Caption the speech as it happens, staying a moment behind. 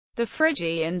The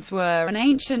Phrygians were an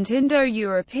ancient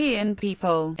Indo-European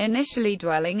people, initially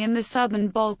dwelling in the southern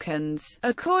Balkans,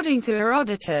 according to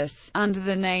Herodotus, under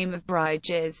the name of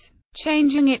Phrygians,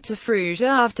 changing it to Phrygia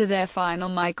after their final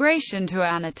migration to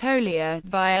Anatolia,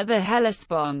 via the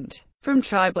Hellespont. From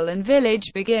tribal and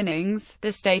village beginnings,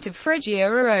 the state of Phrygia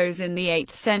arose in the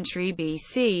 8th century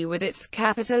BC with its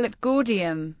capital at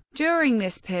Gordium. During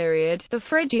this period, the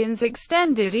Phrygians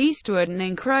extended eastward and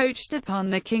encroached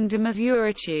upon the kingdom of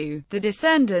Urartu, the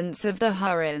descendants of the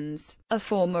Hurrians, a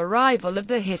former rival of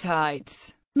the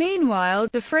Hittites. Meanwhile,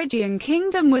 the Phrygian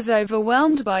kingdom was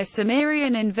overwhelmed by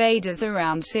Cimmerian invaders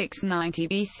around 690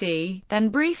 BC, then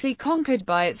briefly conquered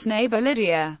by its neighbor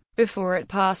Lydia, before it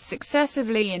passed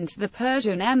successively into the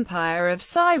Persian Empire of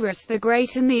Cyrus the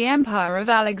Great and the Empire of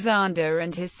Alexander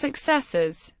and his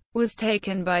successors, was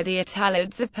taken by the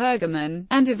Attalids of Pergamon,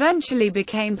 and eventually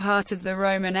became part of the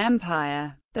Roman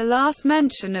Empire. The last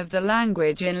mention of the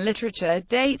language in literature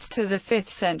dates to the 5th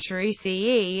century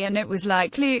CE, and it was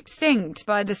likely extinct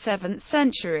by the 7th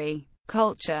century.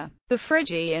 Culture. The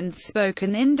Phrygians spoke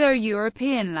an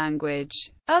Indo-European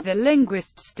language. Other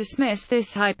linguists dismiss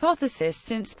this hypothesis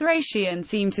since Thracian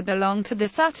seemed to belong to the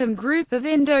Satem group of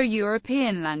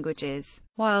Indo-European languages,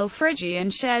 while Phrygian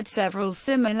shared several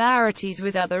similarities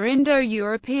with other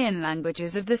Indo-European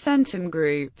languages of the Centum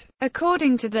group.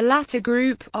 According to the latter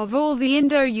group, of all the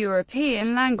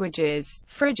Indo-European languages,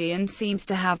 Phrygian seems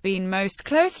to have been most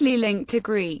closely linked to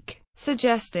Greek,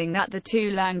 suggesting that the two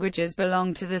languages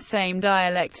belong to the same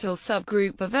dialectal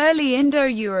subgroup of early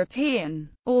Indo-European.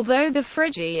 Although the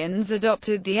Phrygians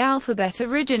adopted the alphabet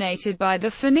originated by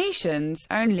the Phoenicians,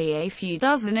 only a few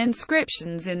dozen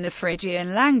inscriptions in the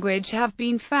Phrygian language have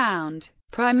been found,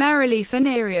 primarily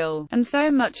funereal, and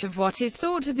so much of what is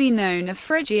thought to be known of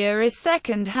Phrygia is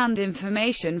second-hand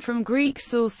information from Greek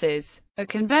sources. A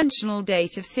conventional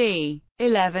date of c.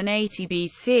 1180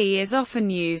 BC is often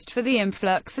used for the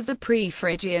influx of the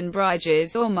pre-Phrygian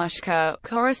Phrygians or Mushka,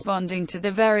 corresponding to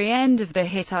the very end of the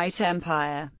Hittite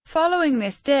Empire. Following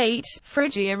this date,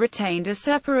 Phrygia retained a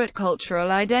separate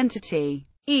cultural identity.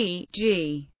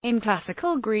 E.g., in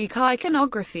classical Greek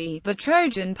iconography, the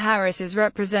Trojan Paris is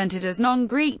represented as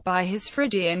non-Greek by his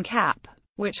Phrygian cap,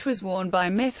 which was worn by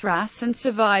Mithras and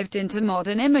survived into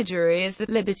modern imagery as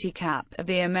the Liberty Cap of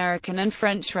the American and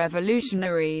French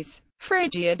revolutionaries.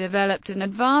 Phrygia developed an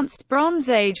advanced Bronze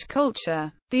Age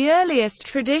culture. The earliest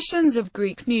traditions of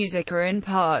Greek music are in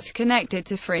part connected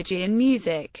to Phrygian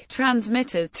music,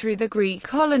 transmitted through the Greek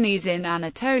colonies in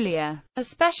Anatolia,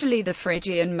 especially the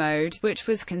Phrygian mode, which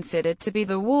was considered to be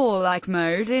the warlike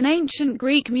mode in ancient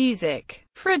Greek music.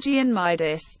 Phrygian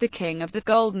Midas, the king of the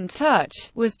Golden Touch,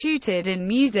 was tutored in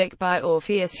music by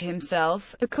Orpheus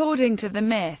himself, according to the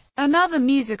myth. Another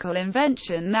musical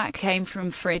invention that came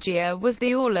from Phrygia was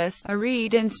the aulos, a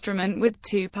reed instrument with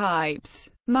two pipes.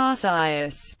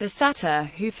 Marsyas, the satyr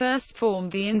who first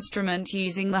formed the instrument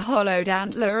using the hollowed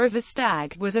antler of a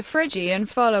stag, was a Phrygian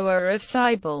follower of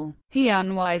Cybele. He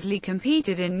unwisely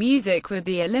competed in music with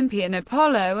the Olympian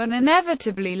Apollo and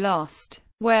inevitably lost,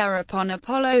 whereupon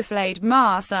Apollo flayed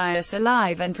Marsyas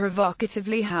alive and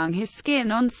provocatively hung his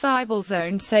skin on Cybele's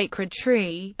own sacred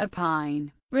tree, a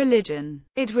pine. Religion.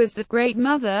 It was the Great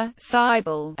Mother,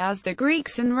 Cybele, as the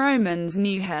Greeks and Romans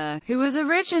knew her, who was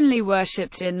originally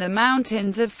worshipped in the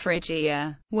mountains of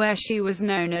Phrygia, where she was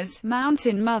known as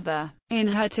Mountain Mother. In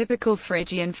her typical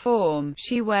Phrygian form,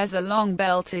 she wears a long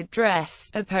belted dress,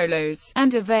 a polos,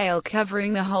 and a veil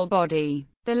covering the whole body.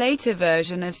 The later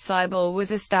version of Cybele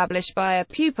was established by a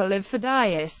pupil of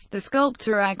Phidias, the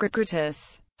sculptor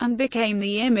Agricratus, and became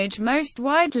the image most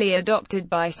widely adopted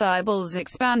by Cybele's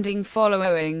expanding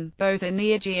following, both in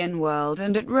the Aegean world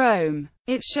and at Rome.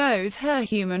 It shows her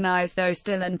humanized though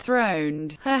still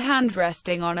enthroned, her hand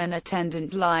resting on an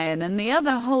attendant lion and the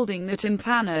other holding the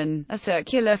tympanon, a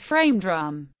circular frame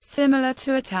drum, similar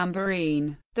to a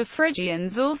tambourine. The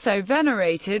Phrygians also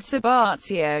venerated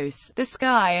Sabazios, the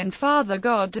sky and father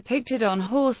god depicted on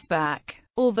horseback.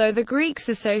 Although the Greeks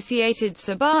associated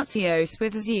Sabazios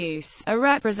with Zeus,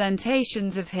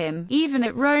 representations of him, even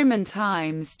at Roman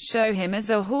times, show him as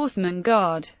a horseman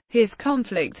god. His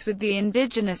conflict with the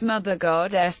indigenous mother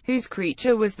goddess, whose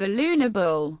creature was the lunar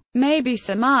bull, may be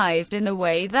surmised in the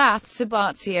way that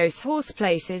Sabazios' horse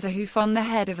places a hoof on the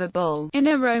head of a bull, in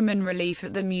a Roman relief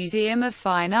at the Museum of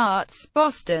Fine Arts,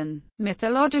 Boston.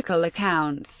 Mythological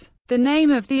accounts. The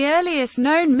name of the earliest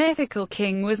known mythical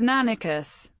king was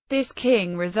Nanicus. This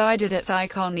king resided at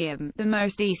Iconium, the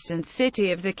most eastern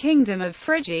city of the Kingdom of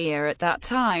Phrygia at that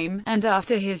time, and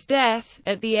after his death,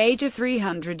 at the age of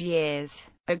 300 years,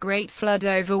 A great flood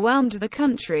overwhelmed the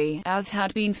country, as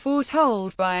had been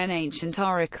foretold by an ancient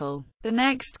oracle. The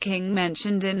next king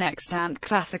mentioned in extant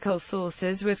classical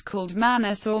sources was called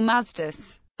Manus or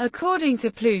Mazdus. According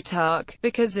to Plutarch,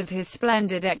 because of his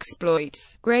splendid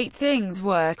exploits, great things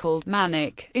were called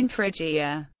Manic in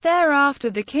Phrygia. Thereafter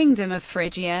the kingdom of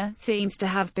Phrygia seems to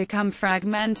have become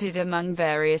fragmented among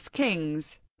various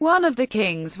kings. One of the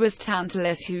kings was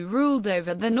Tantalus, who ruled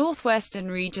over the northwestern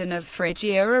region of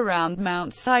Phrygia around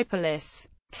Mount Sipylus.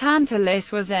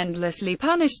 Tantalus was endlessly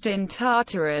punished in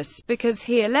Tartarus because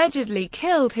he allegedly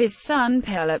killed his son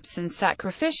Pelops and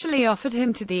sacrificially offered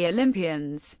him to the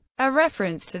Olympians, a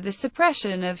reference to the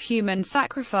suppression of human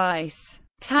sacrifice.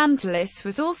 Tantalus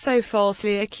was also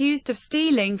falsely accused of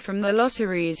stealing from the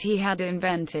lotteries he had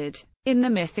invented. In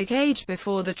the mythic age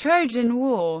before the Trojan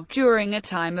War, during a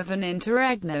time of an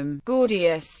interregnum,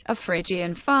 Gordius, a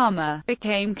Phrygian farmer,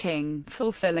 became king,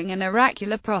 fulfilling an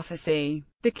oracular prophecy.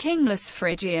 The kingless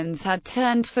Phrygians had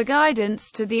turned for guidance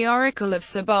to the oracle of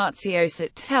Sabartios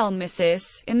at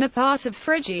Telmissus, in the part of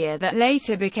Phrygia that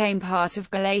later became part of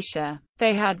Galatia.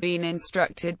 They had been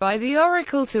instructed by the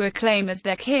oracle to acclaim as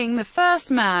their king the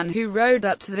first man who rode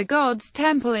up to the god's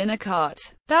temple in a cart.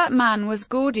 That man was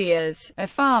Gordius, a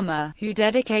farmer, who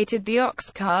dedicated the ox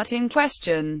cart in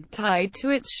question, tied to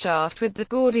its shaft with the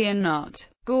Gordian knot.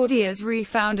 Gordius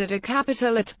refounded a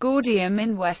capital at Gordium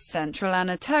in west-central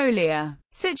Anatolia,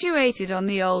 situated on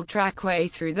the old trackway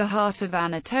through the heart of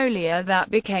Anatolia that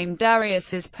became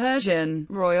Darius's Persian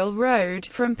royal road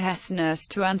from Pessinus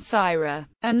to Ancyra,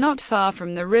 and not far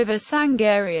from the river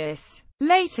Sangarius.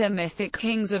 Later mythic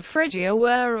kings of Phrygia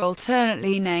were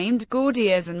alternately named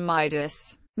Gordius and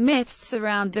Midas. Myths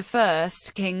surround the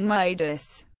first king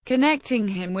Midas, connecting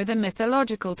him with a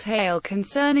mythological tale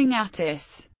concerning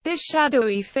Attis. This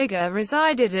shadowy figure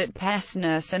resided at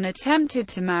Pessinus and attempted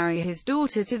to marry his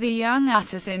daughter to the young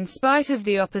Attis in spite of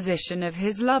the opposition of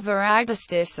his lover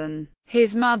Agdistis and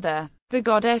his mother, the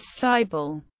goddess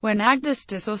Cybele. When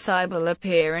Agdistis or Cybele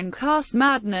appear and cast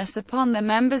madness upon the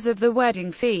members of the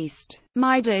wedding feast,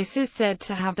 Midas is said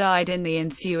to have died in the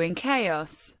ensuing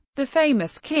chaos. The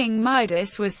famous King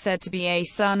Midas was said to be a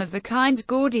son of the kind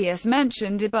Gordius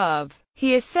mentioned above.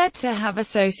 He is said to have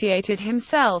associated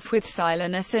himself with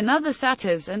Silenus and other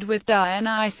satyrs and with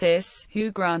Dionysus,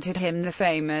 who granted him the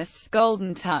famous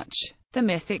golden touch. The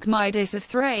mythic Midas of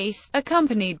Thrace,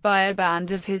 accompanied by a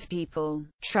band of his people,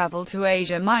 traveled to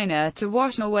Asia Minor to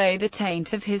wash away the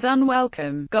taint of his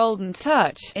unwelcome golden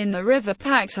touch in the river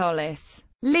Pactolus.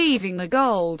 Leaving the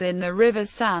gold in the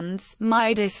river's sands,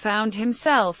 Midas found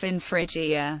himself in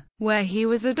Phrygia, where he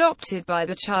was adopted by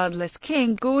the childless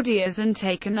king Gordius and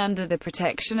taken under the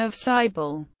protection of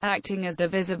Cybele. Acting as the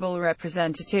visible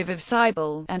representative of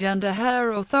Cybele, and under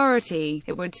her authority,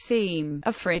 it would seem,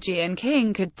 a Phrygian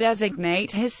king could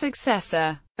designate his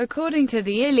successor. According to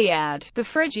the Iliad, the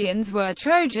Phrygians were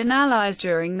Trojan allies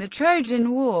during the Trojan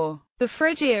War. The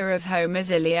Phrygia of Homer's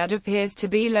Iliad appears to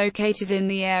be located in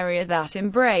the area that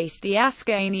embraced the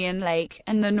Ascanian lake,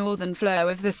 and the northern flow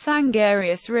of the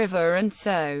Sangarius River, and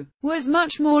so was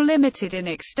much more limited in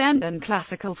extent than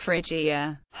classical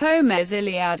Phrygia. Homer's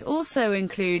Iliad also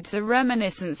includes a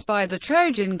reminiscence by the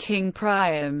Trojan king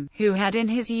Priam, who had in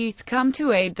his youth come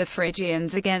to aid the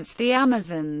Phrygians against the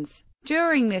Amazons.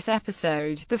 During this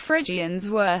episode, the Phrygians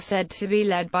were said to be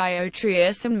led by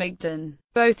Otreus and Mygdon.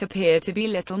 Both appear to be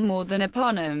little more than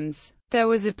eponyms. There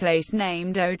was a place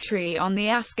named Otri on the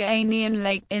Ascanian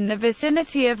lake, in the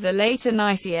vicinity of the later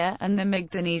Nicaea, and the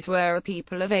Mygdones were a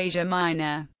people of Asia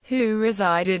Minor, who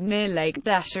resided near Lake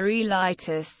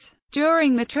Dashairilytus.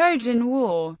 During the Trojan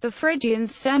War, the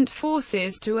Phrygians sent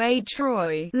forces to aid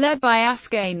Troy, led by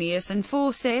Ascanius and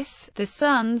Phorcys, the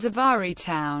sons of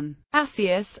Aretown.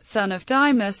 Asius, son of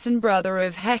Dymas and brother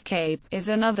of Hecabe, is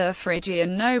another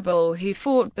Phrygian noble who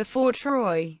fought before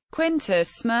Troy.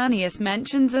 Quintus Smyrnius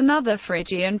mentions another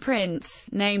Phrygian prince,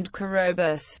 named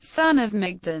Coroebus, son of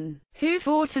Mygdon, who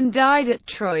fought and died at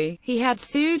Troy. He had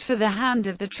sued for the hand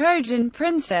of the Trojan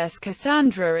princess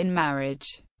Cassandra in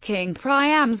marriage. King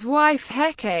Priam's wife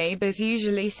Hecabe is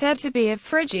usually said to be of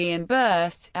Phrygian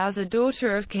birth, as a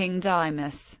daughter of King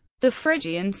Dymas. The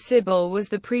Phrygian Sibyl was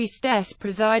the priestess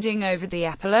presiding over the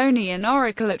Apollonian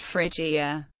oracle at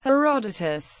Phrygia.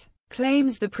 Herodotus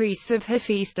claims the priests of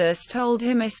Hephaestus told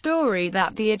him a story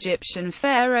that the Egyptian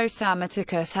pharaoh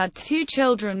Psammetichus had 2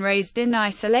 children raised in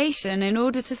isolation in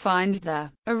order to find the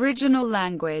original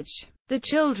language. The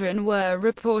children were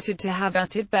reported to have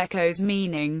uttered bekos,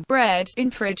 meaning bread, in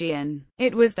Phrygian.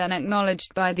 It was then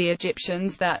acknowledged by the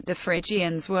Egyptians that the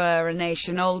Phrygians were a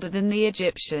nation older than the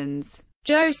Egyptians.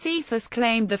 Josephus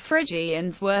claimed the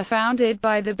Phrygians were founded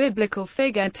by the biblical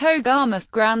figure Togarmah,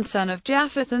 grandson of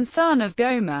Japheth and son of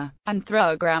Gomer, and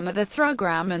Thrugrama the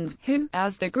Thrugramans, who,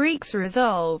 as the Greeks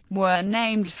resolved, were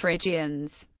named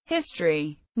Phrygians.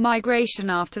 History.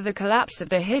 Migration. After the collapse of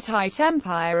the Hittite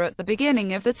Empire at the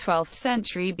beginning of the 12th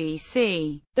century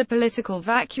BC, the political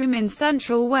vacuum in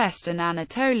central western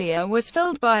Anatolia was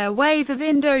filled by a wave of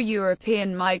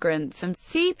Indo-European migrants and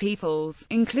sea peoples,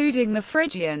 including the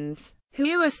Phrygians,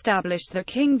 who established the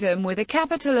kingdom with a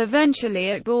capital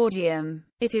eventually at Gordium.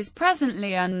 It is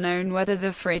presently unknown whether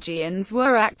the Phrygians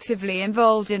were actively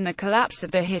involved in the collapse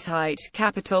of the Hittite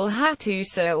capital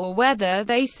Hattusa, or whether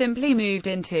they simply moved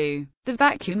into the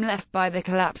vacuum left by the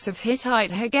collapse of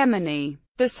Hittite hegemony.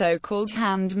 The so-called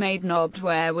handmade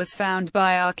knobware was found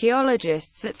by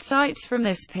archaeologists at sites from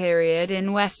this period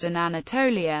in western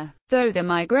Anatolia, though the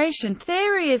migration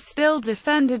theory is still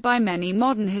defended by many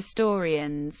modern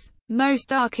historians.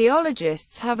 Most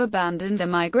archaeologists have abandoned the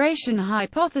migration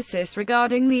hypothesis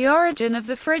regarding the origin of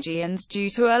the Phrygians due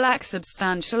to a lack of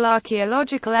substantial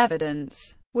archaeological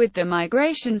evidence, with the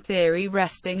migration theory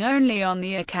resting only on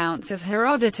the accounts of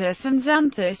Herodotus and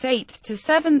Xanthus. 8th to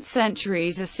 7th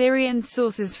centuries Assyrian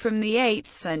sources from the 8th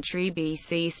century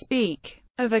BC speak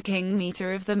of a king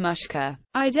Meter of the Mushka,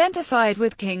 identified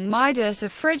with King Midas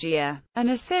of Phrygia. An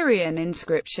Assyrian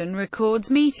inscription records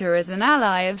Meter as an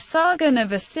ally of Sargon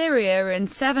of Assyria in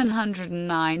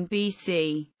 709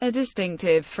 BC. A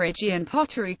distinctive Phrygian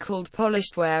pottery called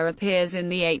polished ware appears in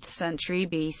the 8th century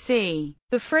BC.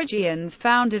 The Phrygians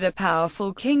founded a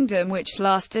powerful kingdom which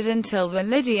lasted until the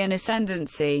Lydian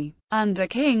ascendancy, under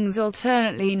kings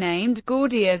alternately named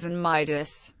Gordias and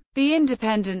Midas. The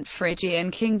independent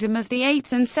Phrygian kingdom of the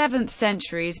 8th and 7th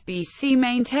centuries BC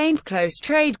maintained close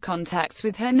trade contacts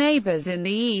with her neighbors in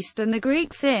the east and the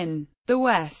Greeks in the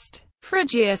west.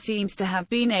 Phrygia seems to have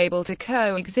been able to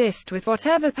coexist with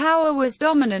whatever power was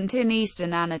dominant in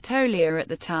eastern Anatolia at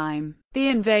the time. The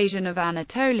invasion of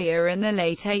Anatolia in the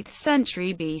late 8th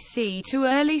century BC to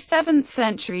early 7th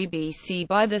century BC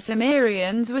by the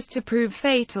Cimmerians was to prove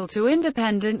fatal to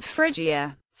independent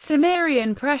Phrygia.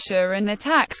 Cimmerian pressure and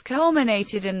attacks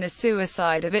culminated in the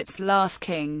suicide of its last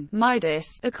king,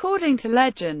 Midas. According to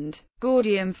legend,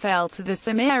 Gordium fell to the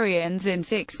Cimmerians in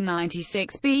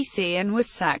 696 BC and was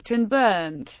sacked and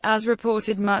burnt, as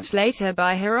reported much later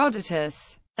by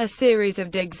Herodotus. A series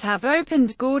of digs have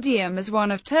opened Gordium as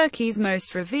one of Turkey's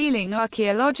most revealing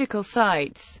archaeological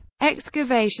sites.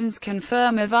 Excavations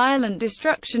confirm a violent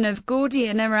destruction of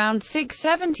Gordium around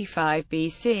 675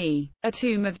 BC. A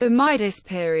tomb of the Midas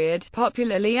period,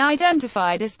 popularly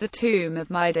identified as the Tomb of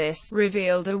Midas,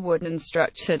 revealed a wooden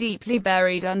structure deeply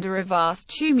buried under a vast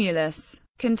tumulus,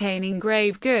 containing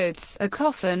grave goods, a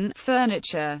coffin,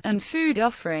 furniture, and food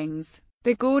offerings.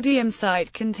 The Gordium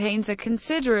site contains a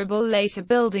considerable later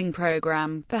building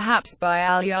program, perhaps by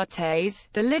Alyattes,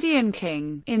 the Lydian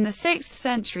king, in the 6th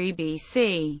century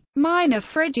BC. Minor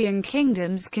Phrygian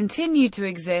kingdoms continued to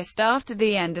exist after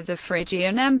the end of the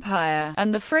Phrygian Empire,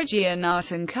 and the Phrygian art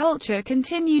and culture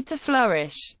continued to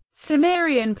flourish.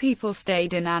 Cimmerian people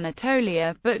stayed in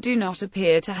Anatolia, but do not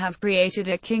appear to have created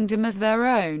a kingdom of their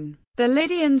own. The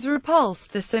Lydians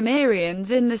repulsed the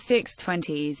Cimmerians in the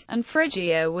 620s, and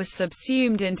Phrygia was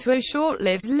subsumed into a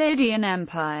short-lived Lydian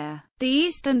empire. The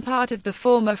eastern part of the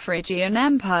former Phrygian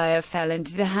Empire fell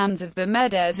into the hands of the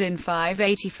Medes in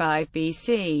 585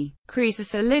 BC.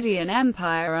 Croesus, a Lydian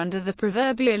empire under the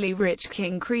proverbially rich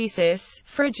king Croesus,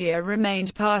 Phrygia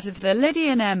remained part of the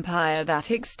Lydian Empire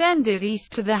that extended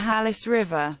east to the Halys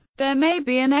River. There may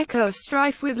be an echo of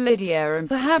strife with Lydia and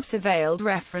perhaps a veiled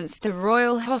reference to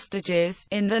royal hostages,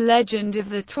 in the legend of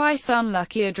the twice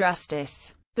unlucky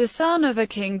Adrastus, the son of a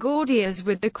king Gordias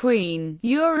with the queen,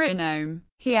 Eurynome.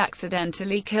 He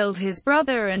accidentally killed his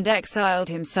brother and exiled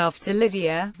himself to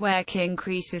Lydia, where King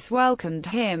Croesus welcomed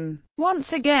him.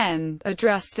 Once again,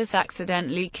 Adrastus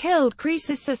accidentally killed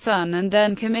Croesus' son and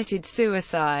then committed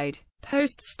suicide.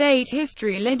 Post-state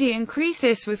history. Lydian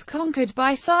Croesus was conquered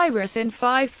by Cyrus in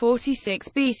 546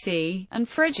 BC, and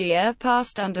Phrygia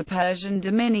passed under Persian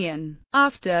dominion.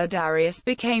 After Darius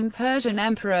became Persian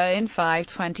emperor in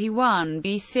 521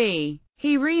 BC,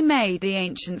 he remade the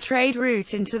ancient trade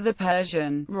route into the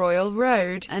Persian royal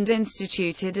road, and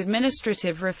instituted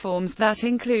administrative reforms that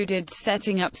included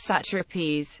setting up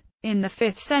satrapies. In the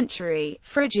 5th century,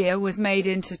 Phrygia was made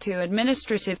into two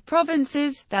administrative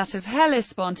provinces, that of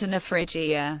Hellespont and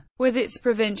Phrygia, with its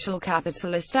provincial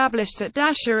capital established at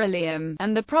Dasharalium,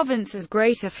 and the province of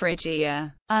Greater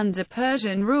Phrygia. Under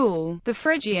Persian rule, the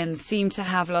Phrygians seem to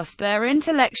have lost their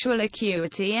intellectual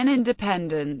acuity and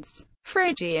independence.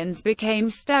 Phrygians became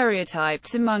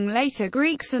stereotyped among later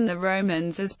Greeks and the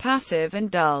Romans as passive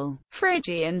and dull.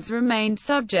 Phrygians remained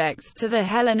subjects to the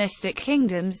Hellenistic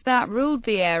kingdoms that ruled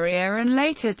the area and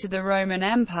later to the Roman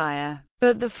Empire.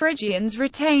 But the Phrygians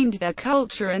retained their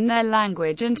culture and their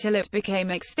language until it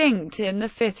became extinct in the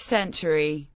 5th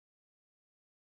century.